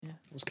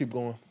Let's keep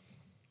going.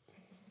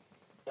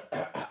 You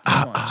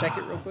want to check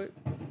it real quick?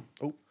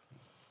 Oh,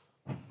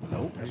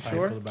 Nope. You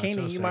sure?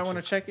 Keenan, you might want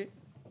to check it.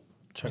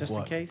 Check just what?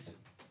 in case.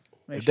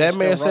 Make If sure that it's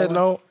man still said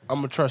rolling. no, I'm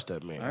gonna trust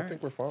that man. I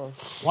think we're fine.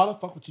 Why the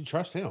fuck would you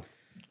trust him?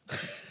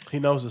 He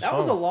knows his That phone.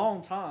 was a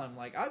long time.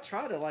 Like I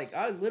tried to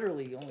I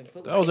literally only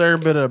put That was every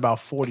bit of about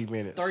 40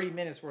 minutes. 30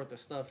 minutes worth of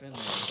stuff in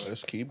there.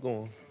 Let's keep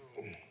going.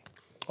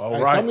 All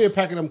Hey, right. throw me a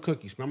pack of them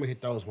cookies, man. I'm gonna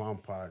hit those while I'm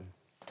potting.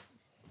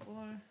 Boy.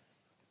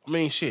 I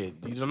mean, shit.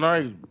 You done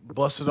already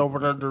busted over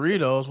the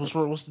Doritos.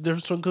 What's the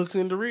difference between cookies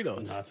and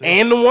Doritos? Nothing.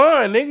 And the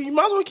wine, nigga. You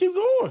might as well keep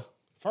going.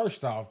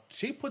 First off,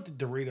 she put the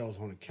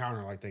Doritos on the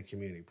counter like they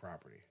community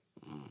property.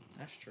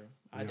 That's true. You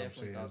I know what I'm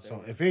definitely saying? thought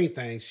that. So if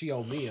anything, she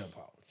owed me an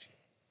apology.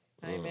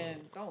 Hey man,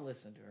 don't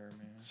listen to her,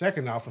 man.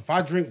 Second off, if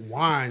I drink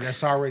wine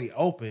that's already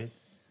open,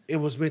 it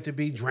was meant to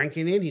be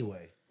drinking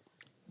anyway.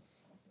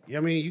 You know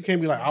what I mean? You can't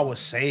be like, I was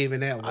saving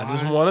that wine. I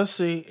just want to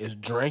see is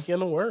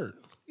drinking a word.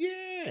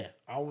 Yeah,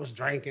 I was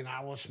drinking,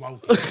 I was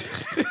smoking.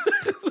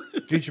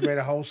 Future made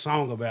a whole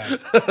song about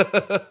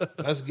it.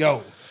 Let's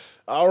go.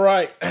 All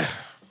right.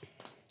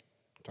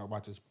 Talk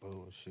about this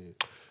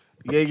bullshit.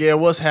 Yeah.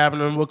 What's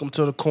happening? Welcome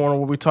to the corner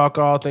where we talk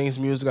all things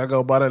music. I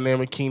go by the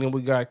name of Keenan.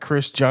 We got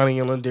Chris, Johnny,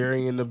 and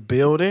Landary in the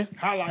building.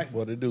 Highlight.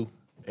 What it do?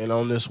 And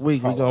on this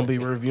week, we're going to be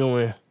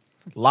reviewing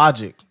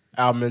Logic,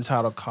 album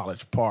entitled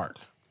College Park.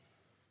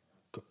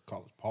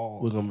 College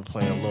Paul. We're going to be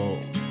playing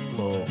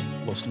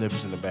little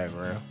snippets in the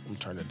background. I'm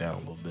turn it down a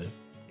little bit.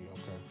 Yeah,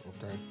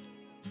 okay.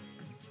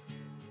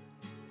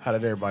 How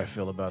did everybody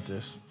feel about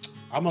this?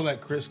 I'm gonna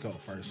let Chris go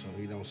first, so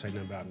he don't say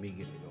nothing about me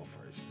getting to go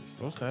first.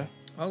 Okay.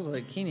 I was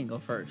like, Keenan, go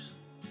first.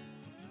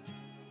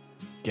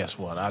 Guess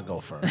what? I go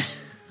first.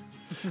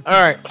 All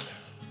right.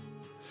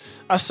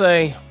 I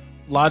say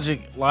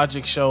Logic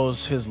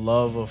shows his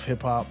love of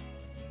hip hop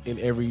in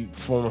every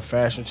form of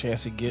fashion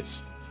chance he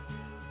gets.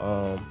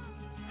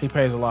 He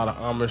pays a lot of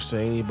homage to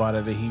anybody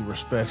that he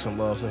respects and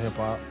loves in hip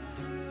hop.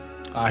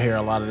 I hear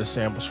a lot of the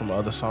samples from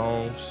other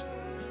songs.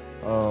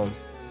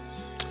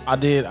 I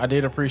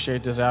did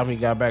appreciate this album. He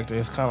got back to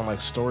his kind of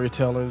like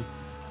storytelling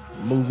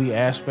movie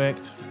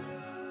aspect.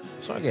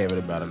 So I gave it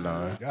about a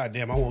 9. God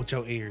damn, I want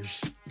your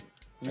ears.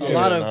 A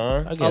lot of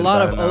I gave a it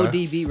lot about of a 9.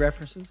 ODB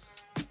references.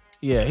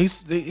 Yeah,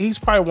 he's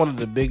probably one of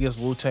the biggest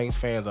Wu-Tang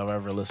fans I've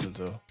ever listened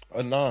to.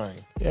 A 9.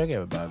 Yeah, I gave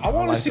it about a 9. I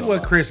want to see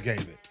what Chris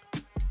gave it.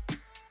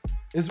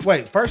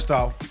 Wait, first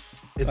off,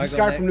 is this go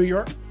guy next? from New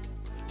York?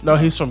 No,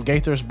 he's from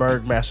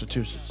Gaithersburg,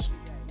 Massachusetts.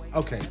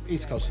 Okay,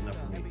 East Coast enough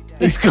for me.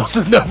 East Coast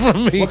enough for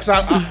me. Well, 'cause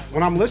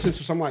when I'm listening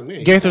to something like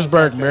me,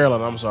 Gaithersburg,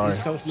 Maryland. I'm sorry.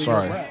 East Coast New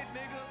Sorry. York rap.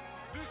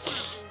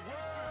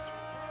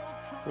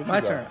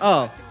 My turn.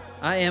 Oh,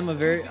 I am a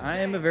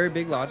very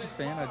big Logic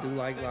fan. I do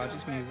like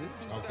Logic's music.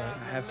 Okay.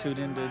 I have tuned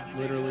into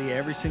literally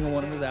every single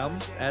one of his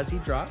albums as he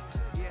dropped.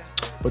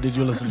 But did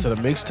you listen to the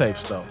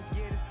mixtapes though?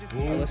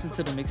 I listened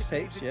to the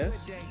mixtapes.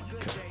 Yes,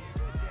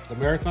 The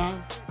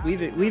marathon.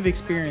 we've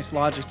experienced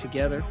Logic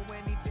together.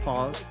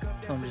 Pause.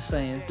 I'm just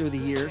saying through the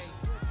years.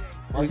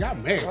 Oh, you got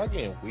married. I'm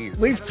getting weird.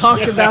 We've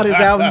talked about his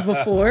albums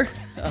before.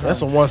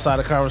 That's a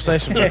one-sided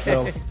conversation, big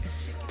fella.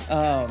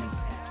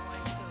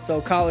 So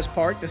College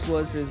Park, this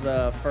was his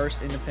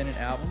first independent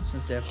album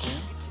since Def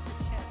Jam.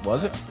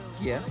 Was it?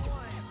 Yeah.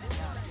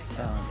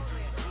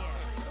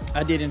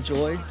 I did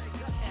enjoy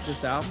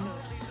this album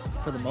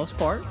for the most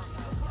part.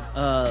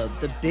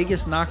 The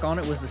biggest knock on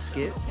it was the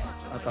skits.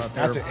 I thought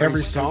they After were pretty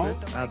every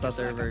stupid. song? I thought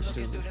they were very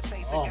stupid.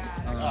 Oh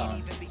my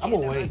God. I'm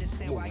gonna wait.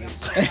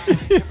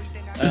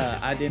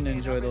 I didn't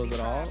enjoy those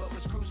at all.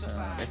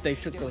 If they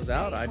took those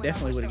out, I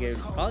definitely would have given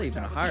it probably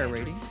even a higher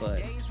rating.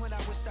 But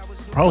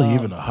Probably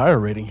even a higher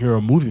rating here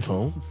on Movie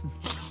Phone.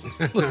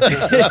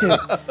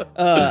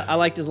 I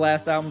liked his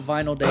last album,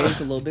 Vinyl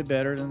Days, a little bit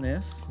better than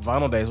this.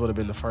 Vinyl Days would have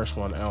been the first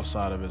one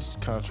outside of his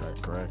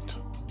contract, correct?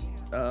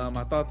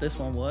 I thought this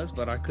one was,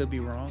 but I could be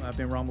wrong. I've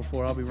been wrong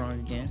before. I'll be wrong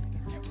again.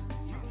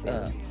 Take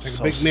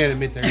a big man to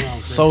admit that wrong.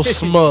 Chris. So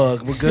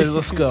smug. We're good.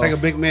 Let's go. Take a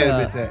big man to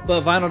admit that.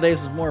 But Vinyl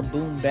Days is more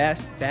boom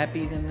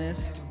bappy than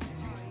this.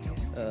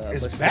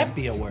 Is but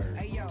bappy a word?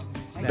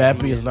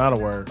 Bappy is not a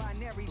word.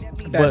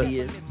 But, Bappy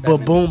is. but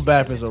boom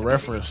bap is a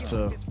reference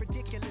to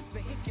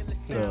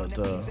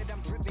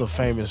the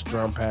famous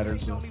drum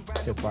patterns of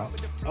hip hop.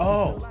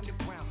 Oh,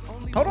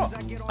 Hold on.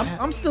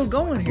 I'm still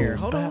going here.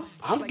 Hold on.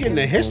 I'm getting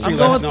a history I'm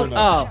going lesson through.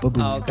 on Oh,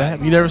 okay.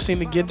 Bap. You never seen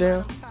the Get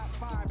Down?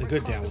 the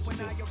Good Down was a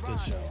good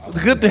show. The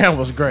Good Down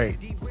was great.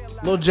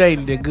 Lil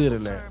Jaden did good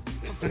in that.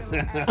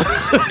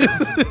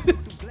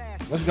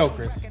 Let's go,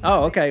 Chris.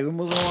 Oh, okay. We're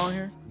moving along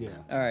here. Yeah.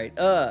 All right.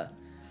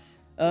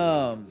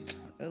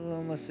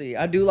 Let's see.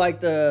 I like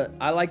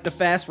the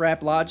fast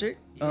rap Logic.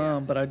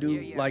 But I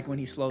do like when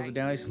he slows it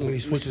down. When he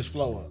switches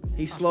flow up.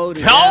 He slowed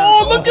it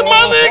Oh, down look at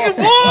my nigga,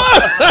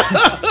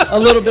 boy! a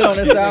little bit on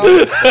this album.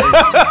 He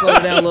slowed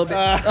it down a little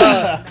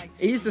bit.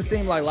 It used to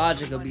seem like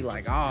Logic would be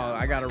like, oh,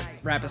 I gotta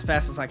rap as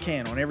fast as I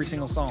can on every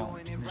single song.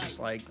 It's just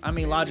like, I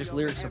mean, Logic's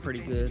lyrics are pretty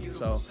good,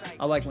 so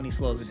I like when he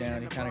slows it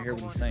down. You kind of hear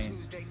what he's saying.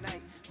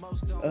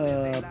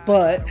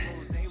 But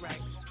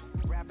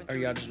are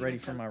y'all just ready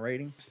for my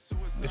rating?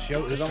 It's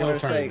your I'm gonna turn.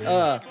 say,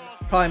 man.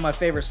 probably my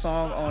favorite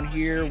song on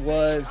here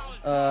was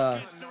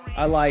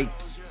I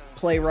liked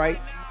Playwright.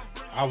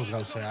 I was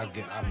gonna say I'm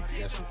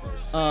guessing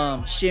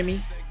first. Shimmy.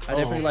 I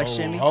definitely like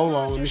Shimmy. Hold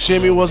on. Let me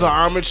Shimmy was an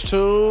homage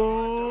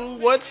to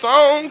what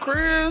song,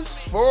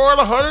 Chris? For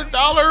the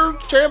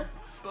 $100 champ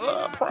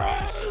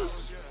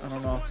prize. I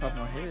don't know off the top of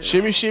my head.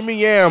 Shimmy Shimmy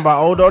Yam by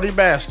Old Dirty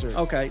Bastard.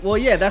 Okay, well,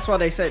 yeah, that's why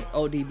they said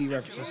ODB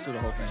references to the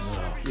whole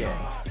thing.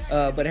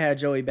 But it had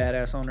Joey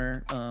Badass on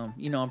there.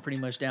 I'm pretty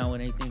much down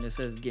with anything that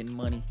says getting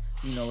money.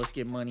 Let's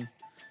get money.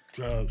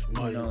 Drugs,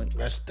 money.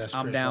 That's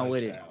I'm Chris down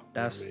with it.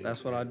 lifestyle.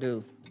 That's what I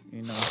do.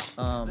 You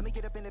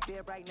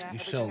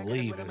sell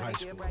leave in high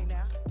school.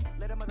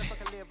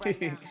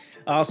 I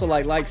also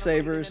like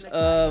Lightsabers.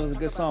 It was a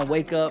good song.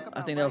 Wake Up.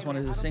 I think that was one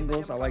of his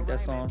singles. I like that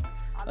song.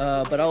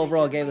 But I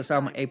overall gave this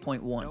album an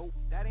 8.1.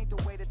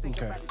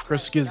 Okay.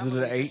 Chris gives it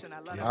an 8.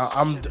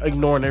 I'm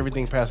ignoring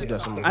everything past the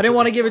decimal. I didn't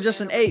want to give it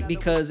just an 8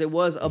 because it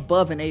was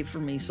above an 8 for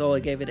me, so I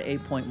gave it an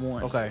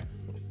 8.1. Okay.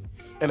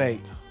 An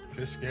 8.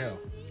 Good scale.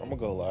 I'm gonna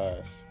go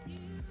last.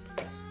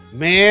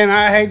 Man,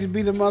 I hate to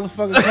be the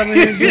motherfucker coming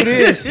here and do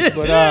this,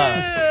 but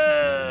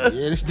yeah,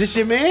 this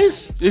your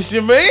man's. This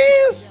your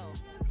man's?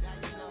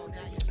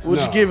 What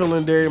No. you giving,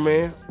 Lindari,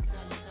 man?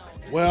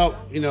 Well,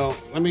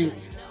 let me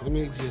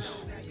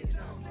just.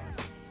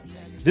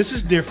 This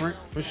is different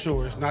for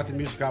sure. It's not the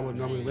music I would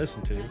normally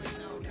listen to.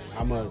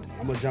 I'm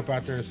gonna jump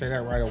out there and say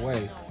that right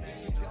away.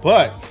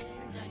 But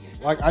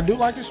I do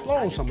like his flow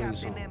on some of these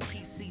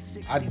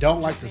songs. I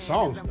don't like the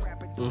songs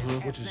though,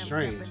 which is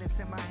strange.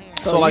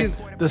 So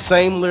the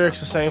same lyrics,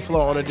 the same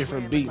flow on a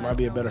different beat might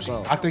be a better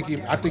song. I think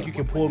you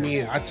can pull me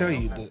in. I tell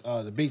you,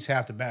 the beats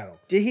half the battle.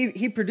 Did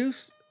he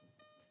produce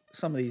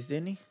some of these,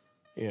 didn't he?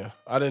 Yeah,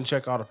 I didn't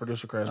check all the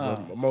producer credits, but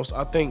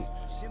I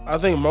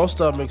think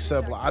most of them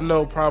except I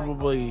know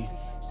probably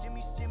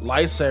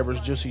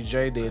Lightsabers, Juicy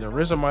J did, and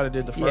RZA might have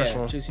did the first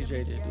one. Juicy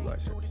J did do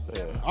Lightsabers.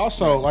 Yeah.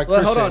 Also, like Well,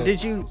 Chris hold on.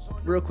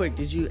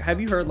 said-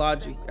 Have you heard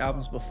Logic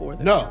albums before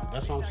that? No,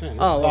 that's what I'm saying. This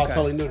Oh, is all okay.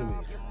 totally new to me.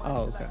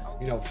 Oh,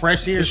 okay.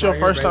 Fresh ears. It's your right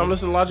here, first time baby.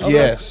 listening to Logic?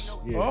 Yes.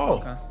 Yeah. Oh,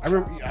 Okay. I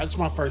remember it's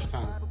my first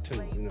time too.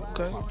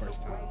 Okay. It's my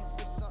first time.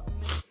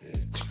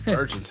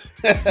 virgins.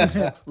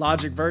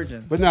 Logic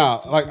Virgin. But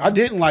no, I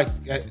didn't like.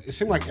 It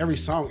seemed like every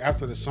song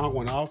after the song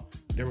went off,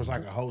 there was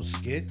like a whole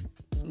skit.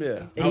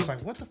 Yeah. I was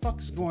like, what the fuck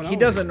is going on? He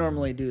doesn't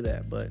normally do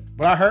that, but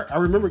But I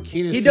remember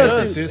Keenan. He saying does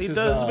that do- this He is,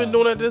 does. He's been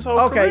doing that this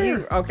whole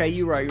career.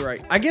 you're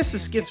right. I guess the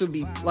skits would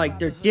be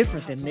they're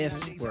different than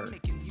this were.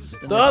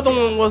 The other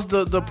one was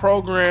the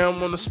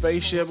program on the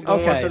spaceship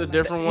going Okay. to the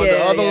different one. Yeah,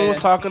 the other yeah. one was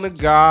talking to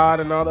God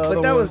and all the other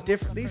But that ones. was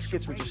different. These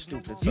skits were just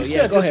stupid. So You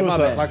yeah, said go this ahead, was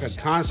my bad. like a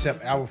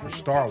concept album for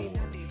Star Wars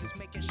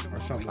or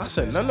something. I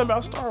said nothing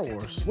about Star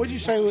Wars. What'd you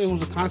say it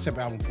was a concept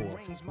album for?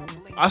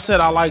 I said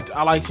I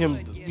liked him,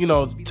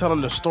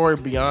 telling the story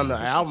beyond the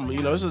album.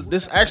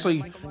 This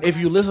actually, if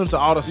you listen to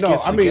all the No,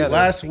 skits I mean together.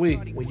 last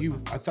week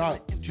when I thought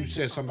you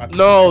said something about.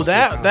 No,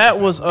 that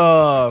was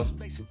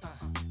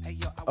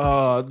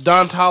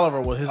Don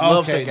Toliver with his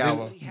Lovesick then-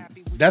 album.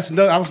 That's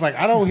no. I was like,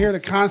 I don't hear the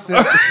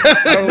concept.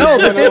 No,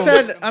 but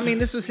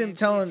this was him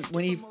telling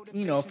when he,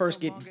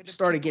 first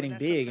started getting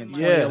big in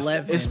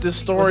 2011. Yes, it's the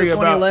story Was it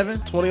about 2011.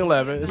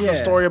 2011. It's Yeah. the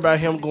story about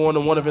him going to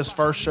one of his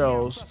first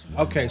shows.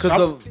 Okay, 'Cause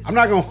so I'm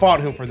not gonna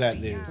fault him for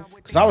that then,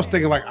 because I was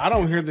thinking I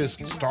don't hear this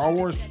Star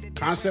Wars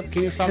concept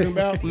Ken's talking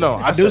about. No,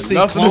 I do said see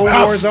nothing Clone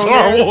about Wars on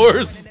Star there.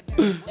 Wars.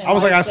 I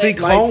was like, I see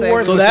Clone Lightsaber.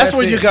 Wars. So but that's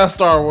where you it. got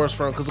Star Wars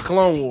from, because of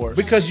Clone Wars.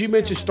 Because you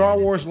mentioned Star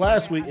Wars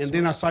last week, and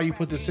then I saw you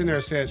put this in there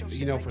and said,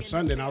 for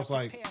Sunday, and I was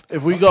like,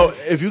 If you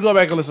go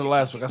back and listen to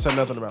last week, I said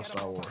nothing about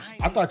Star Wars.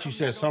 I thought you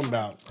said something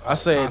about. I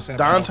said concept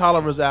Don album.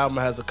 Toliver's album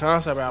has a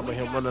concept album of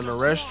him running a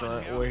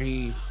restaurant where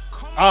he.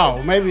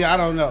 Oh, maybe I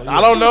don't know.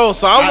 I don't know,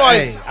 so I'm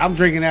like, Hey, I'm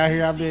drinking out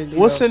here. I've been.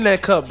 what's in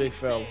that cup, big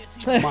fella?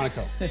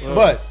 Monaco?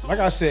 But like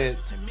I said,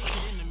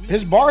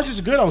 his bars is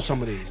good on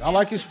some of these. I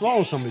like his flow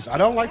on some of these. I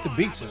don't like the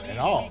beats at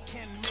all.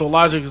 So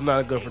Logic is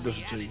not a good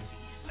producer to you.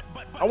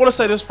 I want to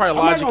say this is probably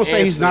I'm not Logic. gonna say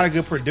and he's not a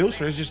good Six.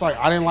 producer. It's just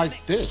I didn't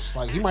like this.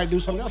 He might do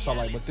something else I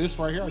like, but this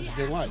right here I just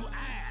didn't like.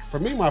 For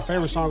me, my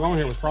favorite song on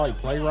here was probably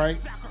Playwright,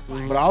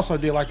 but I also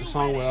did like the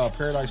song with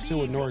Paradise 2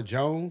 with Nora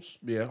Jones,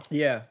 Yeah.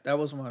 Yeah, that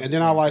was one. and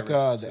then I like the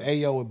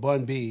Ayo with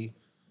Bun B.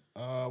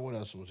 What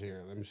else was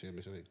here? Let me see.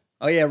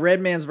 Oh yeah,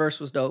 Redman's verse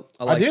was dope.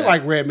 I did that.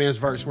 like Redman's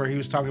verse where he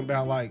was talking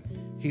about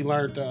he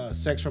learned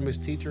sex from his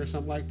teacher or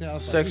something like that. I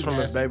was Sex like, from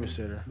 "You his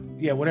nasty." babysitter.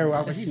 Yeah, whatever. I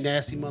was like, "You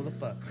nasty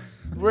motherfucker."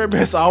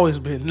 Redman's always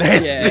been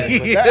nasty.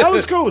 Yeah, That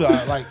was cool though.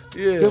 Yeah.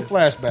 Good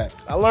flashback.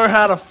 I learned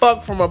how to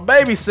fuck from a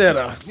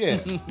babysitter. Yeah.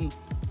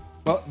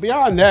 But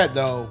beyond that,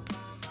 though,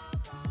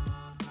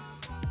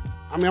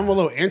 I mean, I'm a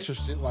little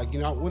interested.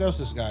 What else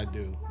this guy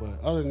do?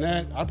 But other than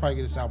that, I'd probably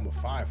get this album a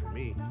 5 for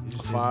me. It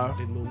just 5?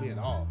 didn't move me at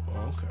all.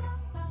 Oh, okay.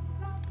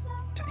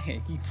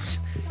 Dang,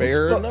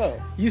 Fair enough.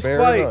 You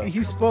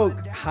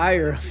spoke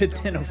higher of it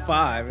than a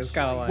 5. It's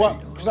kind of like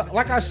Well, 'cause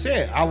like I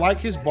said, I like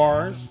his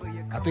bars.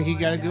 I think he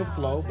got a good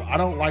flow, but I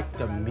don't like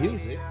the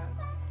music.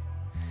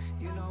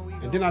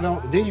 and then I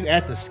don't. Then you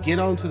add the skit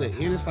on to the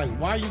end. It's like,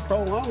 why are you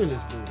prolonging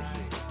this bullshit?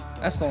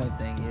 That's the only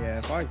thing. Yeah,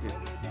 if I could.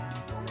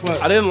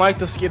 But I didn't like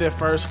the skit at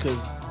first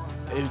because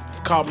it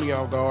caught me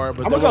off guard.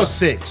 But I'm then gonna go when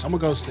 6. I'm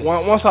gonna go 6.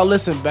 once I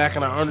listened back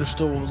and I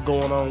understood what was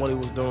going on, what he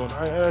was doing,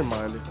 I didn't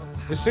mind it.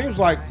 It seems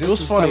like this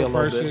was is funny the type a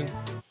of little person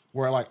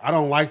where like I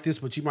don't like this,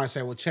 but you might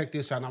say, well, check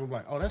this out, and I'm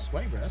like, oh, that's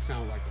way better. That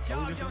sounds like a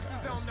totally different guy.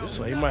 That's good.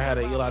 So he might have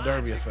an Eli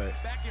Derby effect.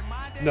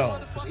 No,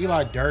 because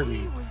Eli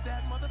Derby,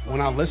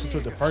 when I listened to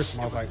it the first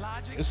time, I was like,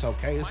 it's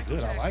okay, it's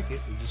good, I like it.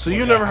 It just So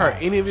you wasn't never that heard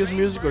hot. any of his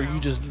music, or you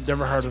just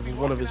never heard of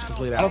one of his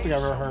complete I don't albums? think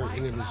I've ever heard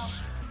any of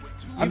his.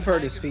 I've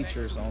heard his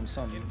features on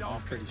something.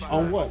 I'm pretty sure.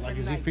 On what? Like,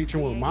 is he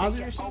featuring with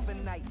Mozzie or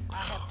something?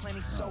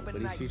 But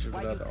he's featured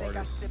with other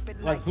artists.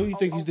 Like, who do you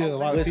think he's did a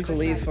lot of Wiz features?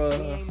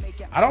 Khalifa.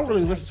 I don't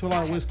really listen to a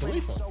lot of Wiz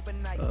Khalifa.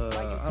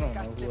 I don't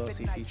know who else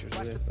he features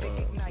with.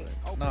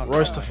 But Nas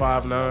Royce the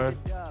Prime.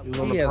 5'9". He was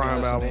on He the hasn't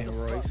Prime listened album. to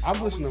Royce.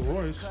 I've listened to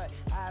Royce.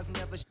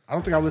 I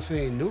don't think I've listened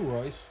to any new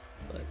Royce.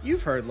 But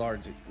you've heard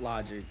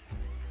Logic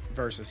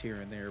verses here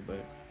and there, but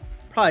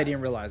probably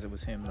didn't realize it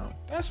was him though.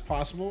 That's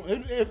possible.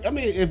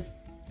 If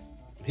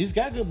he's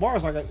got good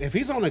bars, like if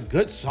he's on a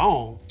good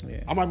song,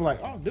 Yeah. I might be like,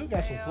 oh, dude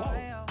got some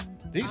flow.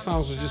 These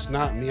songs was just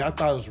not me. I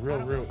thought it was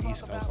real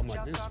East Coast. I'm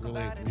like, this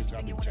really ain't the music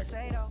I'll be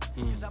checking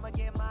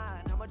for.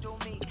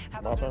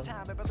 My turn.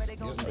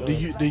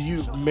 Do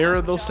you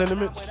mirror those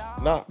sentiments?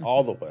 Not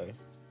all the way.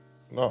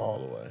 Not all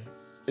the way.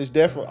 It's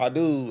definitely I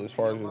do as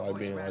far as like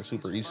being like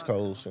super East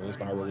Coast, and it's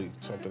not really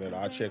something that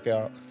I check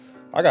out.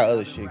 I got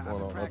other shit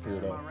going on up here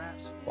though.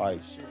 Like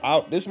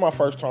this is my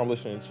first time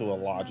listening to a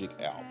Logic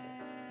album.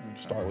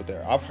 Start with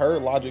there. I've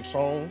heard Logic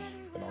songs,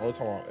 and the only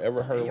time I've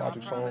ever heard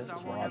Logic songs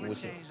is riding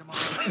with him.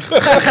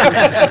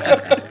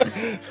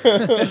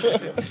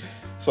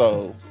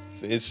 So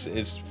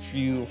it's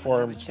few and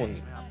far in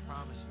between.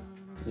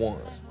 One.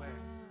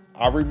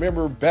 I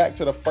remember back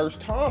to the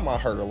first time I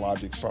heard a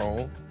Logic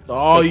song.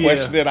 Oh, the yeah.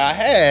 question that I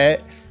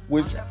had,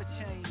 which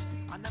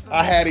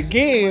I had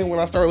again when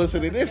I started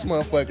listening to this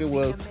motherfucker,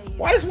 was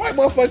why does white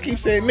motherfucker keep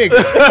saying nigga?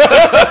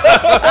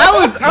 I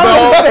was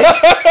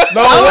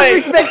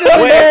expecting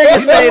Larry to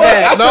say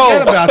that.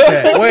 Forget about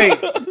that. Wait,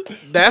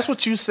 that's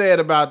what you said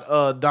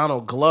about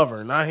Donald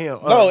Glover, not him.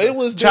 No, it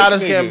was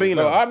Childish this nigga.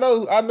 Gambino.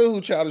 No, I knew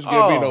who Childish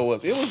Gambino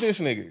was. It was this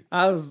nigga.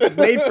 I was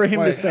waiting for him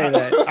to say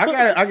that. I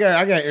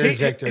got to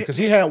interject there because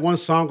he had one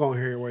song on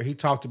here where he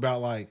talked about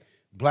like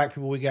black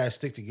people, we gotta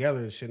stick together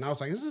and shit. And I was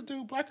like, is this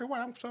dude black or white?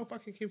 I'm so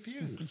fucking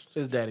confused.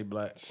 His daddy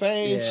black.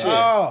 Same Yeah.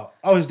 shit.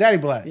 Oh, his daddy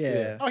black.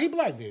 Yeah. Oh, he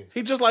black then.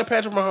 He just like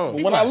Patrick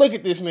Mahomes. When I look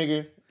at this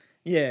nigga,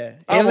 Yeah.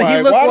 I'm he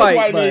like, looked why does white,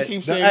 white nigga but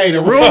keep saying Hey, the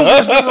nigga? rules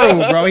is the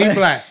rules, bro. He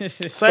black.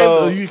 Same.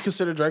 So- Do you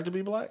consider Drake to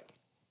be black?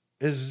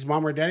 Is his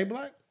mom or daddy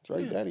black?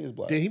 Drake daddy is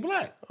black. Then he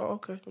black. Oh,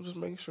 okay. I'm just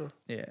making sure.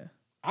 yeah.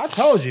 I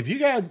told you if you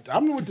got,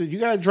 you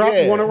got to drop.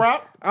 Yeah. You want to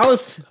rock? I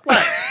was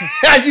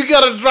You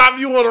gotta drop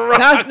you on a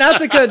rock. not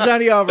to cut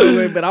Johnny off real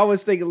quick, but I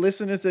was thinking,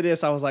 listening to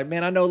this, I was like,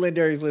 man, I know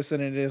Lindari's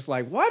listening to this.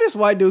 Like, why does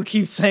white dude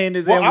keep saying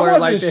this Well, I N-word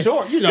wasn't like this?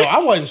 sure.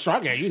 I wasn't sure. I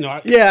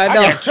got, Yeah, I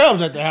know. got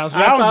chubs at the house.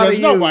 I I don't thought judge of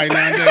you. nobody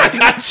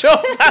nowadays.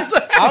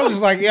 I was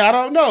just like, yeah, I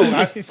don't know.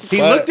 He But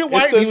looked at it's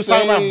white. the He was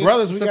talking about same-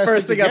 brothers. We It's the got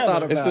first stick thing I together.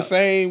 thought of. It's the about.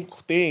 same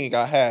thing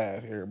I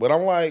have here. But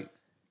I'm like,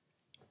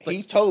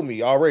 he told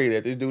me already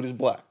that this dude is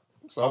black.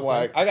 So I'm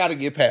like, I got to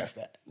get past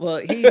that. Well,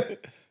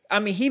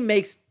 he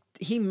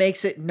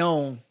makes it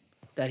known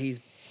that he's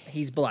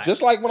black.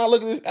 Just like when I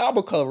look at this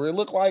album cover, it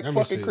looked like Let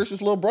me fucking see.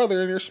 Chris's little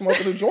brother in there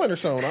smoking a joint or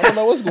something. I don't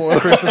know what's going on.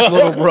 Chris's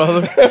little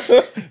brother.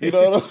 You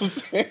know what I'm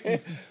saying?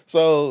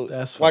 So,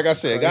 That's like I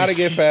said, got to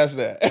crazy. get past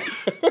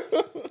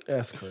that.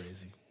 That's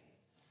crazy.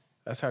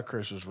 That's how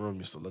Chris's room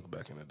used to look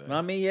back in the day.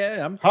 I mean,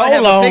 yeah, I'm Hold I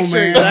have on, a picture.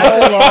 man.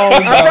 Exactly. Hold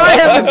on. I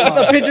probably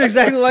have a picture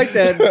exactly like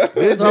that.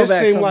 This Throwback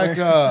seemed somewhere.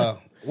 like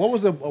what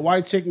was a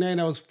white chick name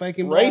that was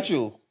faking black?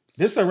 Rachel.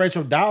 This is a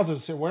Rachel Dawes or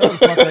shit. Whatever the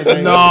fuck her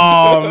name.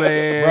 No,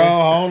 man. Bro,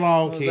 hold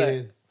on, was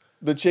kid.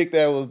 The chick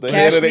that was the Cash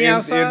head of the Me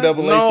Outside?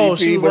 NAACP, No,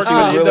 she but worked she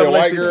at was really a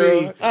white NAACP.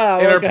 girl. Oh,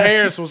 And her okay.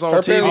 parents was on Her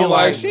TV parents was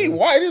like, she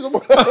white as a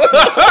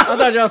I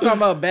thought y'all was talking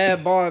about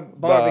bad Barbie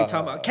Nah.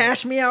 talking about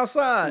Cash Me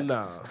Outside.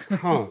 Nah.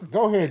 Huh.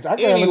 Go ahead. I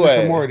gotta look at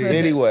some more of these.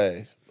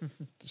 Anyway.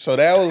 So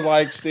that was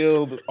like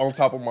still on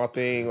top of my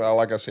thing.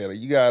 Like I said,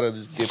 you got to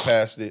just get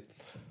past it.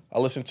 I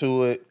listened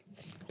to it.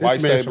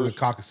 This man's from the Lightsabers.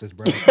 Caucasus,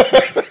 bro.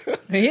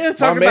 He didn't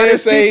My talk about man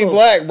his say he people.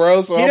 black,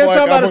 bro. So He I'm didn't like,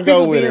 talk about I'm his going to go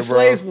people with being it, bro.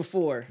 slaves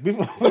before.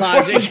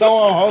 Logic. Go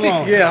on, hold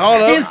on. Yeah,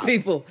 hold up. His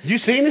people. You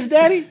seen his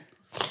daddy?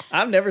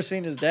 I've never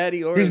seen his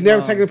daddy or He's his never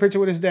mom. taken a picture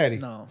with his daddy.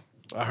 No.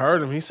 I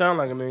heard him. He sound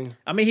like a nigga.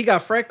 I mean, he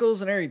got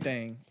freckles and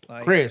everything.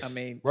 Like, Chris, I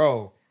mean,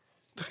 bro.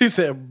 He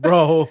said,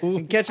 bro.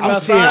 catch him I'm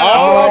seeing outside.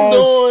 All I'm all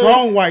doing-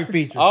 strong white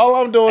features. All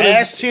I'm doing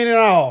Ass, is chin, and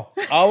all.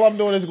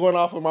 going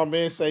off of my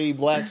man say he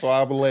black, so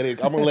I'm gonna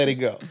let it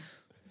go.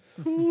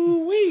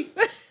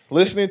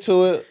 Listening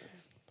to it,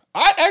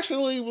 I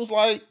actually was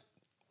like,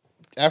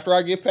 after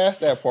I get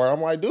past that part,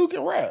 I'm like, dude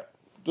can rap.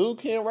 Dude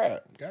can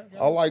rap.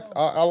 I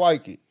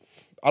like it.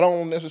 I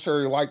don't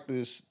necessarily like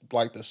this,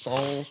 like the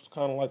songs,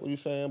 kind of like what you're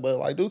saying, but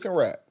like dude can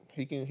rap.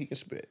 He can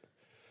spit.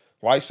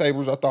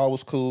 Lightsabers I thought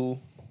was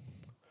cool.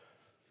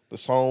 The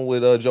song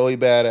with Joey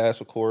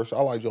Badass, of course. I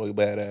like Joey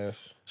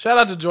Badass. Shout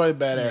out to Joey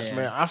Badass, Yeah.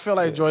 man. I feel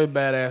like Joey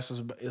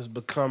Badass is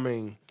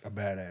becoming. A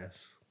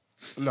badass.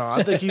 No,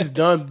 I think he's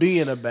done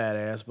being a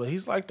badass, but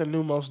he's like the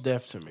new Most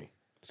Def to me.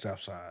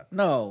 Southside.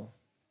 No,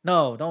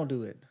 don't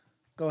do it.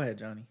 Go ahead,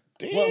 Johnny.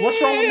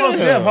 What's wrong with Mos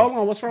Def? Hold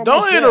on. What's wrong with Mos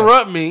Don't Def?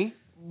 interrupt me.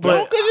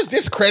 Don't just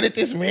discredit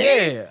this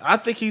man. Yeah, I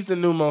think he's the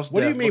new Most Def.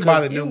 What do you mean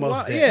by the new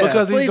Mos Def? Yeah.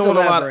 Because he's please doing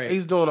elaborate.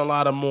 He's doing a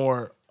lot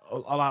more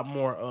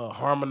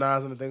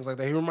harmonizing and things like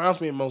that. He reminds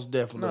me of Most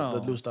Def from No.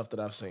 the new stuff that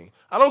I've seen.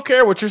 I don't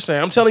care what you're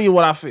saying. I'm telling you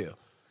what I feel.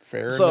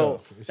 Fair So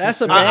enough. That's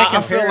a bad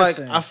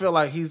comparison. I feel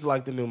like he's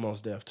like the new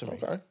Most Def to me.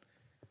 Okay.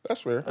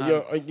 That's fair.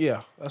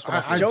 Yeah, that's what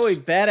I feel. Joey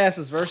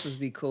Badass's verses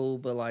be cool,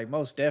 but like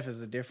Most Def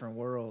is a different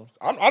world.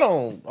 I'm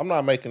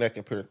not making that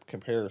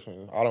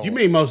comparison. I don't. You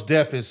mean Mos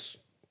Def is?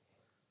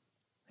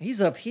 He's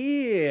up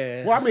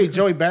here. Well, I mean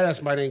Joey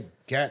Badass might ain't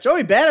got.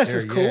 Joey Badass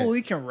is There cool. yet.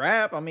 He can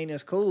rap. I mean,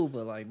 it's cool,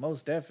 but like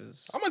Most Def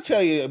is. I'm gonna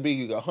tell you to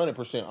be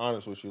 100%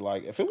 honest with you.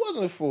 Like, if it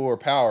wasn't for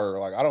Power,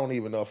 like I don't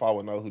even know if I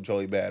would know who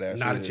Joey Badass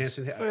Not is. a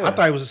chance. I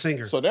thought he was a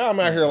singer. So now I'm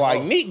out here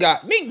like Neek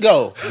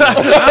go.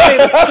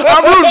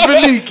 I'm rooting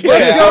for Nick. Yeah,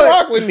 Joey- I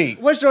rock with Neek.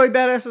 What's Joey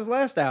Badass's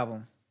last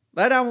album?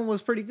 That album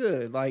was pretty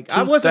good. Like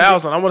I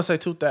 2000. I want to say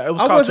 2000. It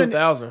was I called wasn't-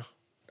 2000.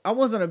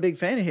 wasn't a big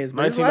fan of his,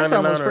 but his last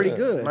album was pretty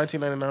good.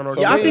 1999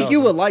 or Yeah, I 2000. think you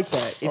would like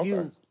that if Okay.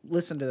 you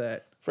listen to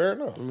that. Fair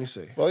enough. Let me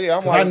see. Well, yeah,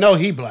 I'm 'Cause I like know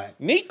he black.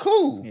 Neek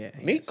cool. Yeah,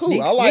 Neek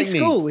cool. I like Nick's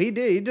Neek. cool. He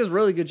does a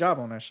really good job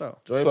on that show.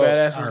 Joey So-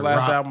 Badass's Alright,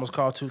 last rock. album was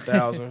called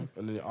 2000,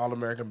 and then All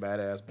American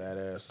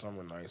Badass,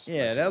 Summer Nights.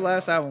 Yeah, that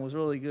last album was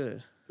really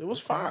good. It was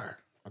fire.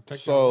 I'll take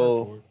So,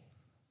 your word for it.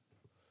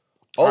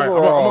 All right,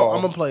 Overall,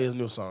 I'm gonna play his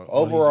new song.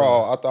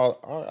 overall, I thought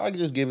I could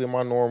just give it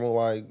my normal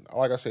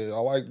like I said. I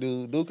like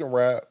Duke can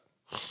rap.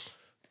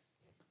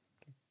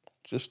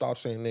 Just stop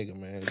saying nigga,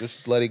 man.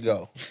 Just let it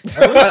go.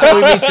 So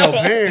we meet your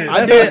parents.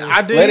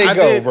 I did. Let it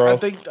go, did,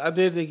 bro. I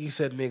did think he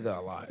said nigga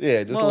a lot.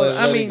 Yeah, just Well, let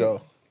I it mean,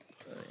 go.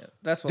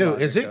 That's what. Dude,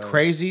 Logic is it goes.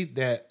 crazy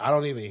that I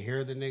don't even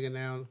hear the nigga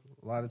now?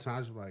 A lot of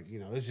times, like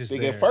it's just Nigga,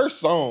 there. first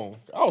song,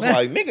 I was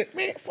like, nigga,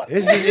 man, fuck.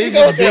 It's man, just- here it's you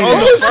go with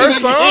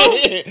just that the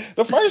bullshit again.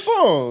 The first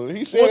song.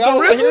 He said, With the I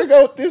was like, RZA? here you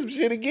go with this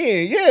shit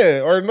again.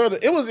 Yeah, or another.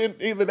 It was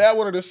either that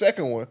one or the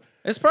second one.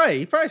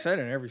 He probably said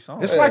it in every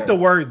song. It's like the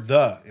word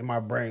 "the" in my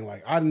brain.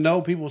 Like I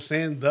know people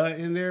saying "the"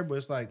 in there, but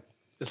it's like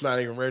It's not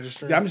even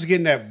registering. I'm just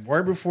getting that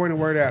word before and the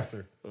word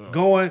after.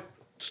 Going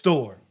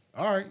store.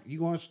 All right, you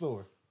going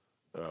store?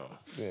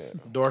 Yeah,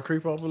 Door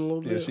creep open a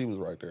little yeah, bit. she was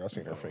right there. I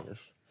seen her fingers.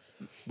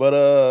 But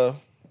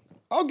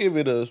I'll give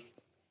it a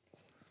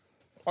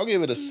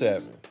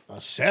 7. A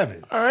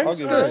 7. All right, I'll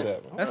give it a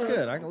 7. That's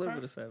good. I can live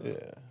with a 7. Yeah,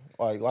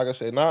 like I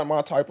said, not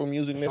my type of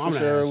music I'm an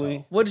necessarily.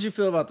 asshole. What did you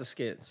feel about the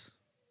skits?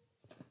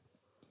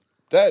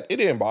 That it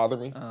didn't bother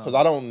me because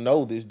I don't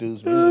know this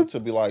dude's music to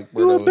be like,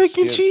 bro, you a those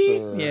bacon skits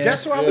cheese? or- Yeah.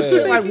 That's what I was Yeah.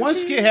 saying. Like one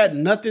skit had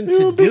nothing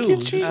to do.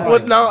 Just like-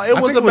 Well, no, I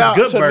it was think about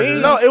Good to Burger.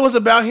 me. No, it was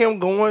about him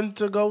going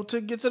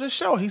to get to the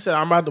show. He said,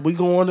 we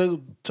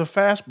going to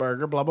Fast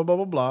Burger, blah blah blah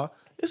blah blah.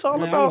 It's all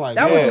Man, about I'm like,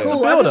 That was Yeah. cool.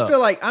 The I just build-up. feel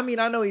like, I mean,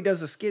 I know he does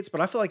the skits, but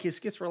I feel like his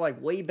skits were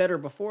like way better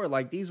before.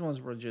 Like these ones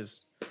were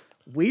just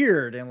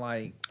weird and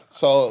like,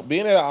 So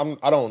being that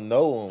I don't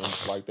know him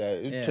like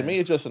that, Yeah. to me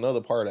it's just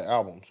another part of the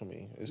album. To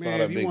me, it's Man, not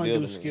a if you big want to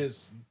deal do to me.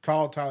 skits,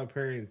 call Tyler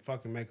Perry and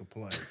fucking make a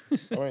play.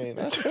 I mean,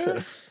 that's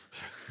fair.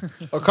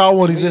 or call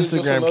one of To me, these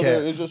it's just Instagram another-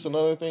 It's cats. just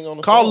another thing on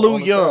the Call song, Lou on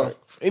the Young. track.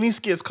 Any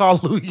skits, call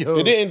Lou Young.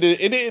 It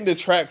didn't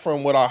detract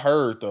from what I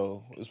heard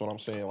though. Is what I'm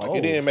saying. Like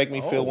it didn't make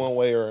me feel one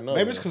way or another.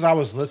 Maybe it's because I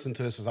was listening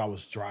to this as I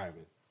was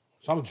driving.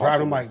 So I'm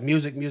driving, I'm like,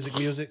 music.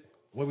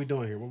 What we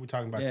doing here? What we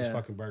talking about this Yeah.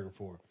 fucking burger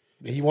for?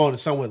 And you wanted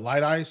something with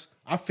light ice?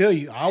 I feel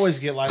you. I always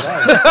get light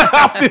ice.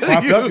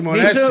 I felt him on Me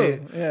that too.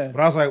 shit. Yeah.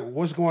 But I was like,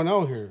 what's going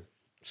on here?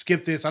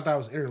 Skip this. I thought it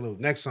was interlude.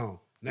 Next song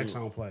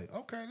play.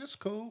 Okay, that's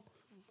cool.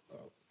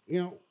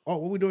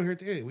 What we doing here at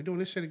the end? We doing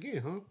this shit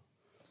again, huh?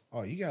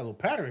 Oh, you got a little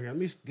pattern here. Let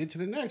me get to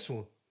the next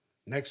one.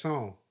 Next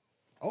song.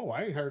 Oh,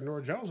 I ain't heard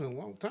Nora Jones in a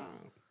long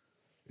time.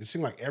 It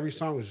seemed like every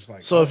song was just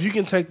like, So if you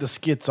can take the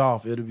skits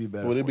off, it'll be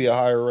better. Would it be a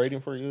higher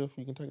rating for you if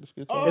you can take the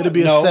skits off? It'll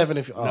be No. a 7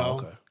 if you. Oh, No.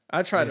 okay.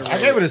 I tried to. I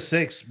rate gave it a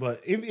 6,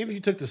 but if you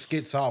took the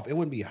skits off, it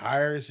wouldn't be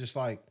higher. It's just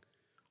like,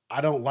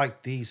 I don't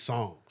like these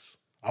songs.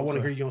 I want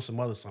to hear you on some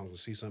other songs and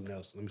see something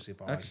else. Let me see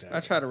if I like that. I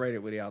tried to rate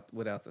it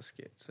without the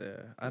skits. Yeah,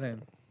 I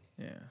didn't.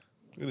 Yeah.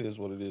 It is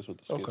what it is with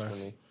the skits Okay. for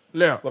me.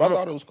 Now, But I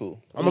thought it was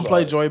cool. I'm gonna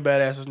play Joey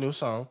Badass's new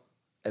song,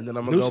 and then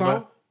I'm gonna New go song?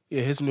 back.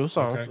 Yeah, his new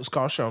song. Okay. It's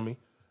called "Show Me,"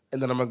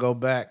 and then I'm gonna go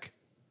back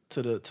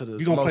to the.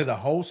 You gonna play the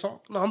whole song?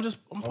 No, I'm gonna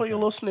play you a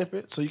little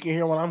snippet so you can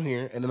hear what I'm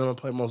hearing, and then I'm gonna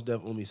play Most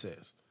Def Umi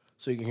Says,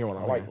 so you can hear what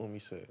I'm I like hearing. Umi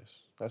Says.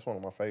 That's one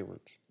of my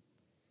favorites.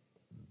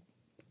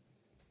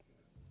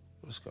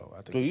 Let's go.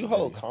 I think Do you it's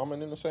hold ready.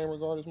 Common in the same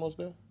regard as Mos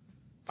Def?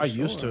 I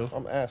used to.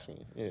 I'm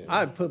asking. Yeah.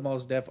 I'd put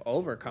Mos Def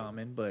over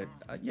Common, but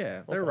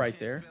yeah, they're right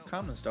there.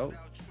 Common's dope.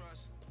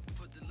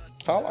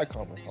 I like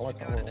Common. I like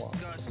Common a lot.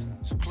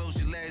 So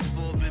close your legs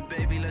for a bit,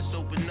 baby. Let's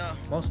open up.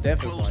 Most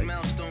Def is Close like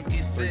mouths don't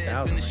get fed.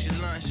 3,000 Finish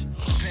your lunch.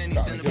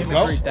 Pennies in the Just bunch.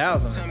 go.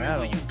 3,000 Tell in me where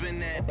battle. you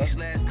been at these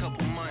last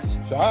couple months.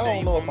 So I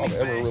don't know if I've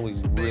ever really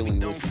listened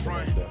to Mos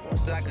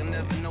Def like I can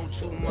that. never know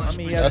too I much.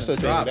 mean, he That's the hasn't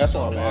thing. dropped That's a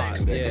why I'm lot.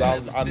 asking that. Yeah.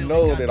 Because I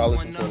know that I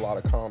listen to a lot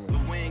of Common. And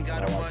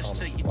I like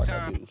Common like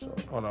I do. So,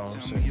 Hold on, I'm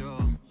Tell saying.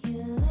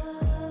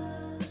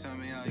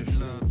 me how you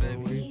love,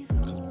 baby.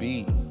 because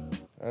B,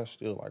 that's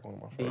still like one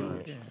of my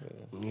favorites. yeah.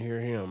 Yeah. You hear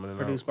him. And then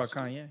Produced by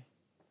Kanye.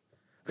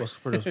 What's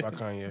produced by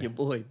Kanye? Your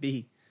boy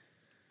B.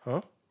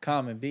 Huh?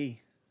 Common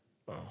B.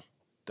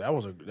 That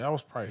was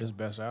probably his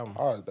best album.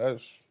 All right,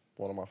 that's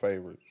one of my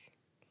favorites.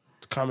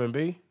 Common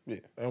B? Yeah.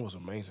 That was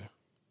amazing.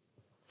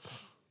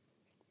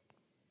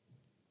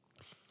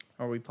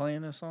 Are we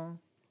playing this song?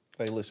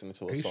 They listening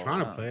to a He's song.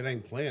 trying to play it,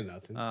 ain't playing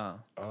nothing. I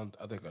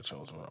think I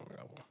chose the wrong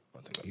album. I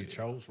think I You did.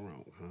 chose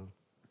wrong, huh?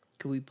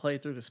 Could we play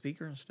through the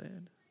speaker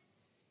instead?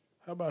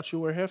 How about you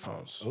wear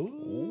headphones?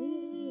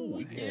 Ooh,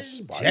 we getting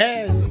spicy.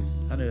 Jazz.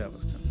 I knew that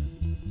was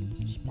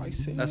coming.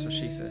 Spicy. That's what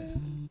she said.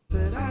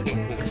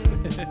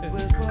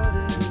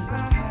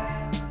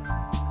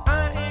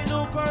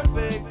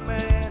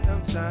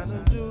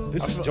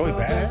 This is Joey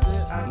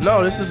Badass?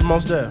 No, this is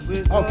Mos Def.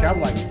 Okay,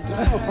 I'm like,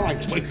 this don't sound like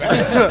Joey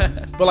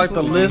Badass. But like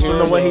the list and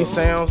the way he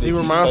sounds, he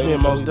reminds me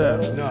of Mos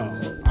Def. No.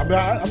 I mean,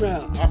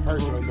 I've heard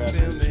Joey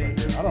Badass on this right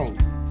here.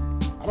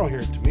 I don't hear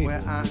it to me.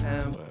 But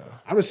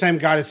I'm the same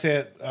guy that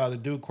said the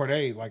dude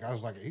Corday, like, I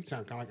was like, he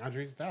sounded kind of like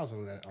Andre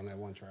 3000 on that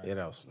one track. Yeah,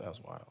 that was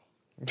wild.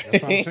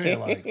 That's what I'm saying.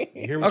 Like,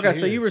 you hear what Okay, you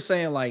so hear. you were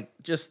saying like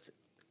just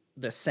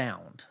the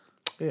sound.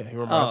 Yeah, he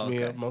reminds Oh, me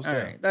okay. of Mos All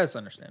Def. right, that's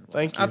understandable.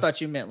 Thank I you.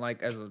 thought you meant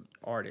like as an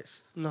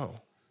artist. No.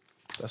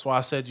 That's why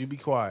I said you be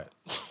quiet.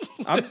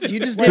 You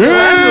just didn't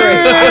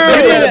elaborate. I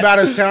said that about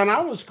his sound.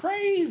 I was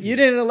crazy. You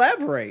didn't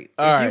elaborate.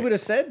 All if right. you would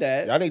have said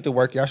that, Y'all need to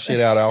work y'all shit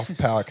out off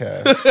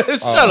podcast.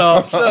 Shut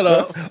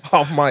up.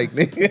 Off mic,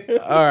 nigga.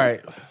 All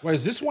right. Wait,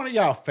 is this one of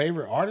y'all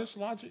favorite artists,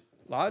 Logic?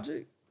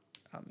 Logic.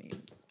 I mean,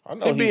 I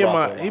know He'd be in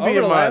my rock a he'd lot. be Over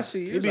in the my last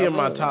few he'd years, be I in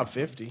my really top like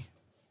 50.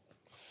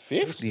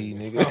 50,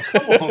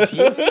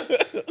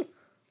 nigga.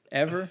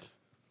 ever.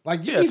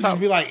 Like, you Yeah, can top-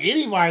 just be like,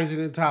 anybody's in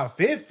the top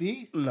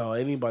 50. No,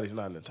 anybody's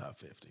not in the top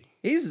 50.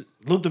 He's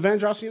Luther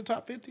Vandross in your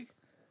top 50?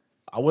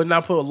 I would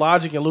not put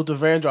Logic and Luther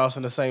Vandross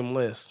in the same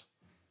list.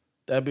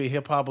 That'd be a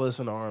hip hop list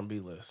and an R&B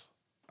list.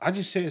 I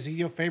just said, is he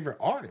your favorite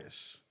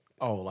artist?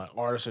 Oh, like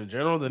artists in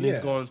general? Then he's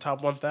Yeah. going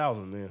top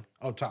 1,000 then.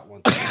 Oh, top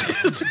one.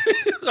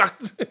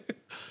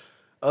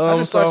 I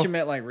just so- thought you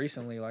meant like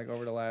recently, like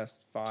over the last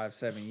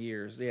 5-7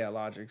 years. Yeah,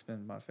 Logic's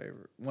been my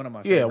favorite. One of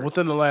my Yeah, favorites.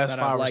 within the last that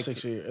I've 5 or liked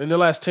 6 years. In the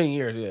last 10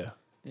 years, yeah.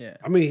 Yeah.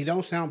 I mean, he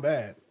don't sound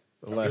bad.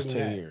 The last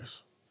 10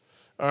 years.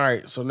 All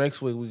right, so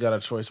next week we got a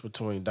choice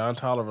between Don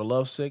Toliver,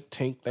 Lovesick,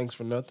 Tink, Thanks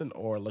for Nothing,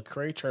 or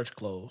Lecrae, Church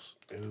Clothes.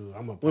 Ooh,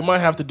 We might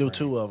have to do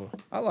 2 of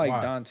them. I like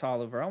Why? Don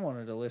Toliver. I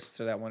wanted to listen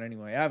to that one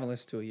anyway. I haven't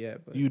listened to it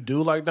yet. But You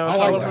do like Don I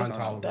Toliver? like Don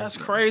Toliver. That's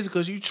crazy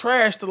because you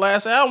trashed the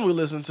last album we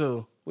listened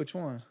to. which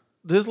one?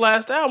 This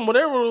last album,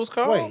 whatever it was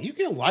called. Wait, you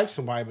can like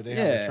somebody, but they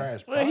have Yeah. a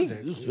trash Man, he-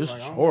 project. this You're is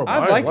like, oh. horrible.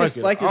 I've I liked ain't his-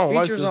 it. like his I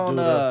don't features this on,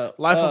 dude,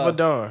 Life of a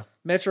Don.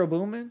 Metro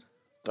Boomin.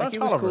 Don Like, he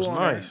was Toliver's cool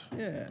on there. nice.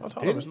 Yeah. Don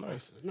Toliver's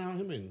nice. No,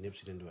 him and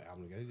Nipsey didn't do an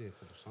album together. They did a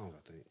couple songs,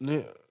 I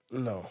think.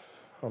 No,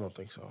 I don't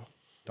think so.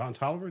 Don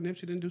Toliver and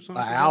Nipsey didn't do songs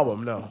An together?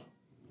 album, no.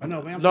 I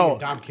know, man. I'm No.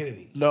 thinking Dom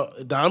Kennedy. No,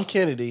 Dom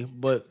Kennedy,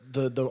 but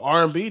the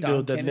R&B Dom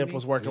dude that Nip Kennedy?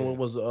 was working with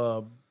was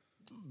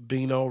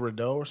Bino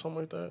Rideau or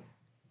something like that.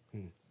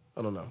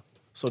 I don't know.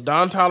 So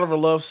Don Toliver,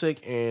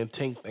 Lovesick, and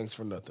Tink, Thanks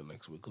for Nothing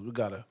next week because we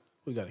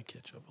gotta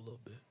catch up a little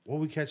bit. What are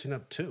we catching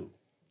up to?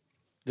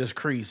 This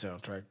Creed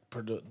soundtrack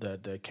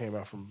that came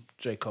out from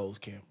J. Cole's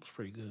camp was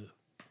pretty good.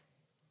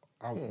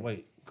 Oh,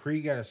 wait,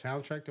 Creed got a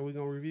soundtrack that we're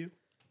going to review?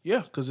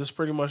 Yeah, because it's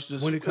pretty much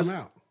just When did it come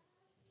out?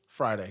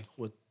 Friday.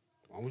 With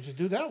Why don't we just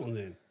do that one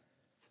then?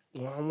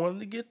 well, I wanted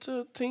to get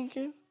to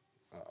Tinkin.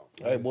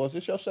 Hey, boy, is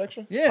this your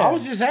section? Yeah. I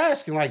was just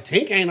asking. Like,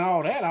 Tink ain't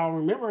all that. I don't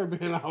remember it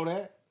being all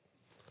that.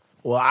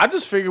 Well, I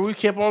just figured we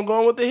kept on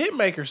going with the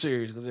Hitmaker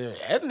series because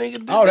that nigga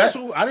did Oh, that. that's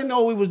what I didn't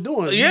know we was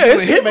doing. Yeah, You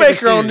it's doing a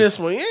Hitmaker on series. this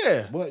one.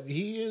 Yeah. But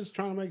he is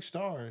trying to make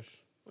stars.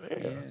 Yeah.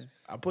 Yes.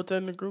 I put that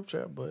in the group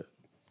chat, but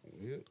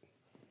Yeah.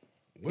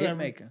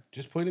 Whatever. Hitmaker.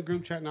 Just put in the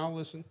group chat and I'll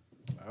listen.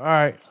 all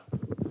right.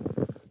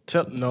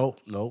 No.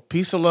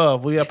 Peace and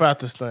love. We up out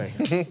this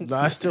thing. No,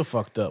 I still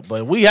fucked up,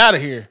 but we out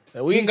of here.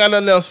 We ain't got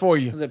nothing else for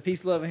you. Was it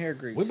peace, love, and hair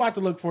grease? We about to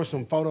look for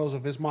some photos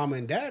of his mama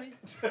and daddy.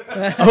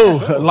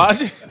 Oh,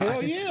 Logic.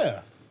 Hell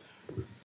yeah.